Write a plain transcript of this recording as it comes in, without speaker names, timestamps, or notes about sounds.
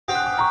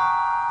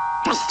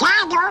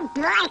Pescado,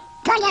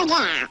 put it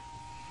down.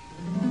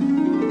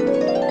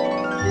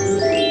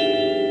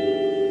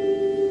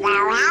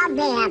 Well, I'll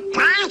be a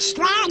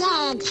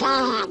postraded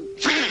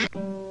kid.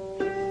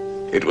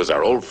 It was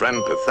our old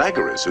friend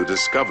Pythagoras who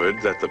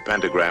discovered that the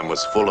pentagram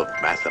was full of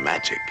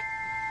mathemagic.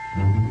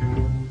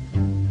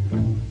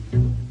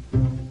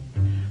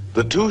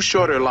 The two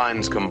shorter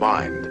lines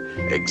combined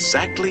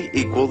exactly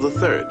equal the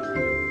third.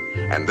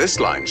 And this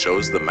line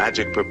shows the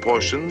magic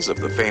proportions of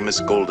the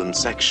famous golden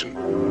section.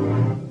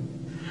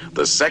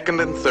 The second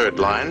and third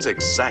lines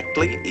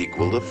exactly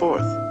equal the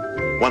fourth.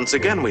 Once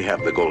again, we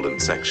have the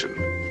golden section.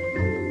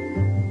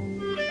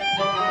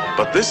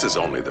 But this is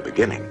only the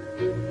beginning.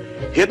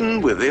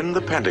 Hidden within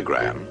the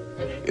pentagram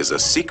is a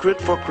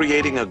secret for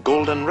creating a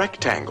golden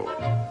rectangle,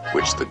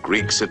 which the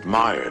Greeks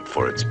admired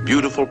for its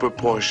beautiful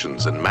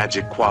proportions and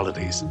magic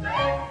qualities.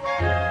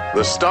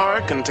 The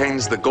star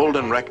contains the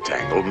golden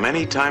rectangle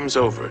many times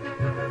over.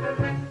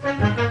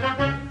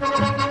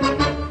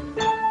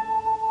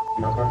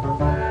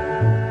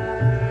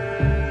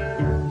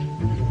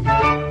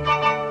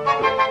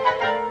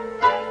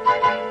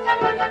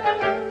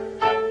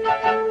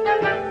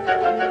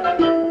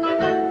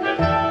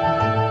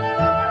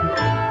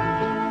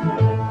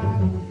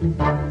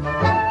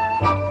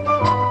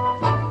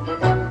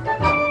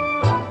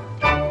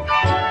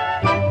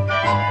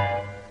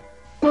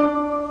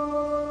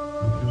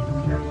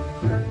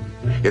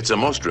 It's a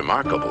most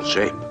remarkable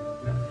shape.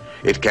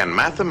 It can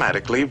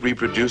mathematically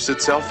reproduce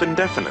itself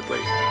indefinitely.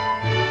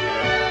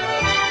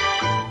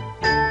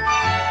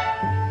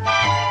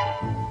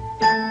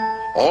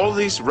 All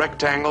these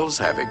rectangles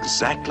have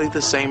exactly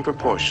the same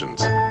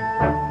proportions.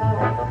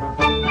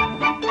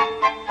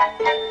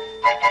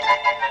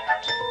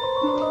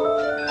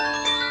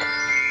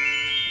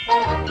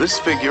 This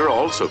figure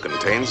also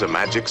contains a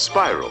magic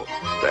spiral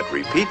that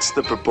repeats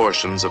the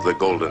proportions of the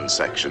golden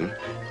section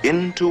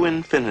into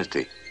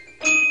infinity.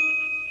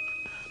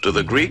 To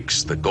the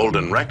Greeks, the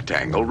golden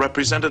rectangle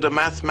represented a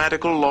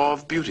mathematical law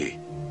of beauty.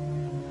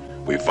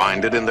 We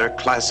find it in their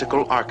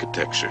classical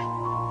architecture.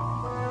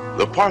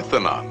 The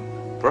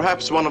Parthenon,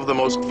 perhaps one of the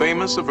most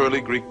famous of early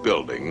Greek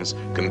buildings,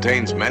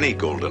 contains many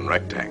golden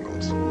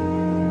rectangles.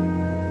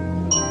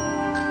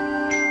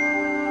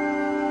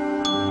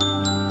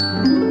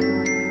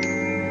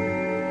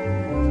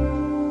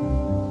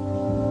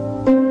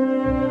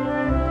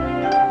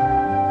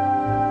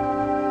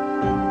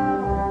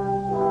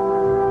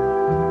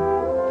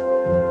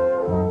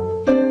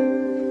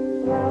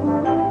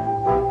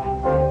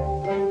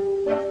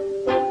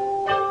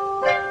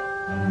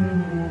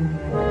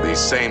 These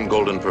same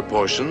golden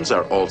proportions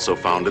are also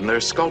found in their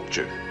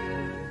sculpture.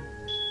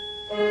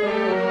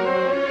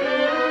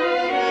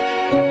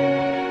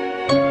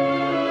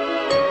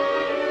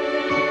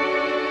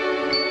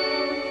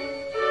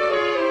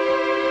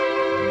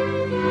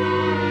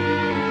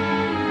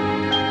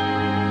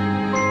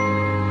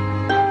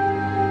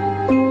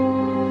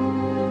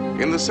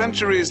 In the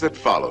centuries that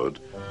followed,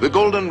 the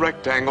golden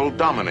rectangle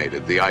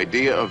dominated the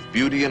idea of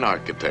beauty in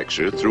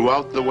architecture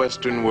throughout the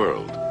Western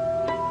world.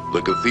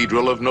 The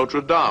Cathedral of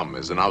Notre Dame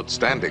is an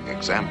outstanding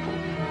example.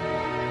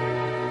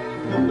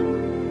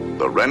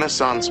 The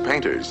Renaissance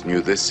painters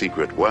knew this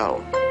secret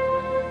well.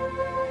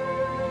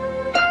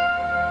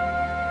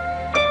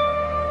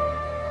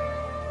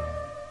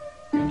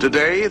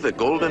 Today, the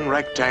golden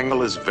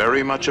rectangle is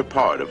very much a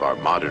part of our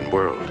modern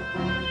world.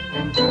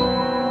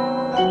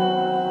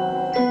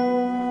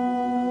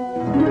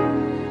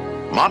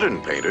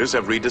 Modern painters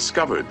have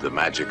rediscovered the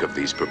magic of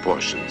these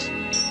proportions.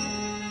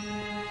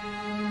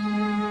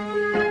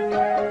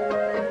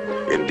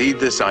 Indeed,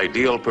 this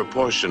ideal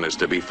proportion is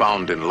to be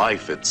found in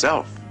life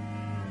itself.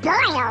 Boy,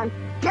 oh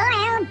boy,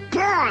 oh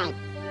boy.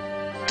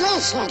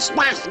 This is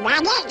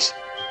mathematics.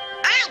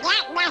 I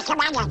got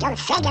mathematical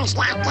figures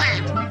like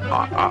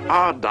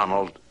that.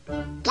 Donald.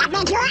 Get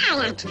me to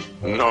it.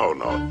 No.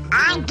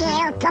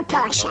 Ideal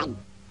proportion.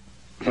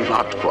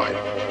 Not quite.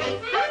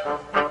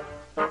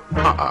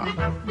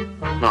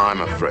 No,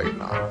 I'm afraid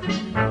not.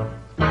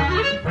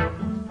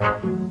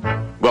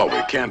 Well,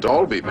 we can't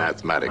all be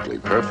mathematically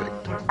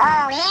perfect.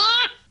 Oh, yeah?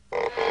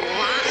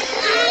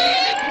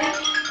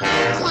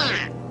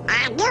 Yeah,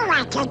 I do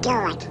like to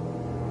do it.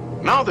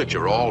 Now that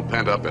you're all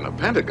pent up in a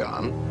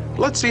pentagon,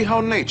 let's see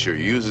how nature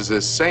uses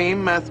this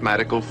same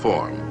mathematical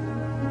form,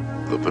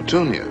 the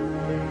petunia,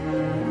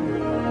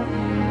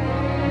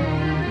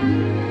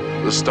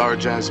 the star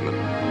jasmine,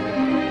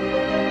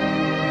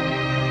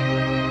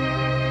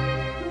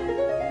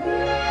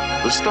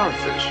 the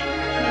starfish,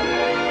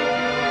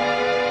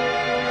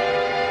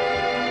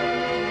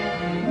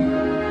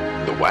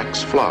 the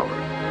wax flower,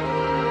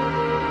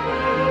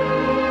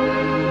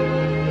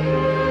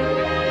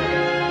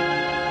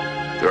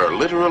 there are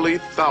literally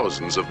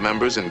thousands of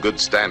members in good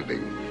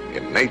standing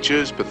in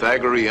nature's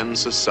Pythagorean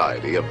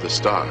Society of the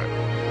Star.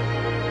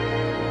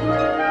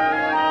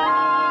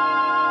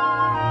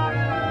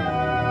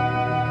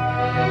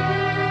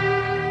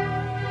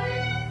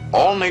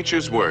 All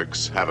nature's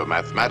works have a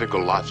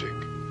mathematical logic,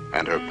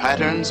 and her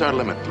patterns are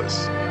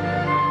limitless.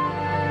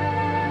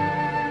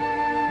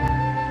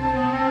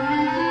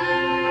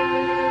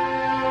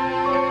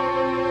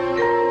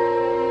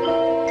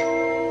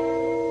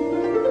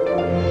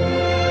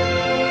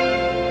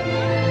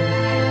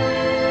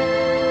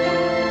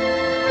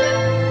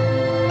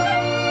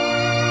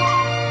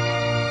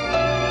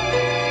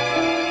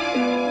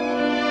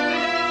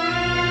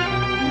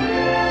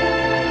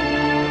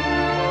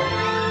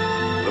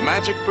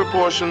 magic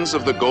proportions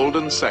of the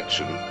golden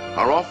section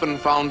are often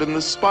found in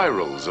the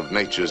spirals of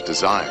nature's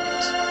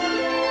designs.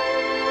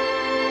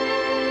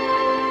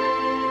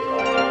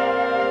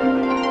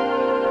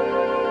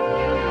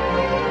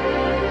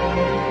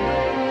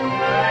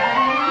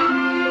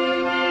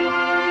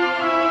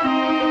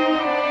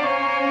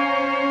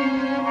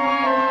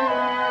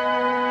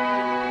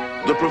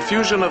 The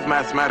profusion of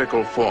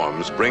mathematical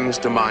forms brings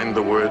to mind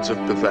the words of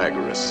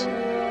Pythagoras.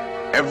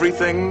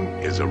 Everything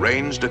is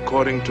arranged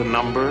according to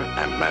number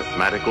and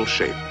mathematical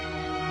shape.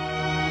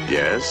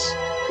 Yes,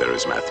 there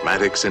is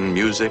mathematics in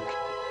music,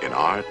 in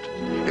art,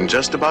 in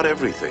just about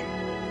everything.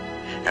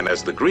 And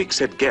as the Greeks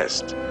had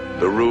guessed,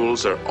 the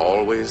rules are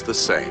always the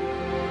same.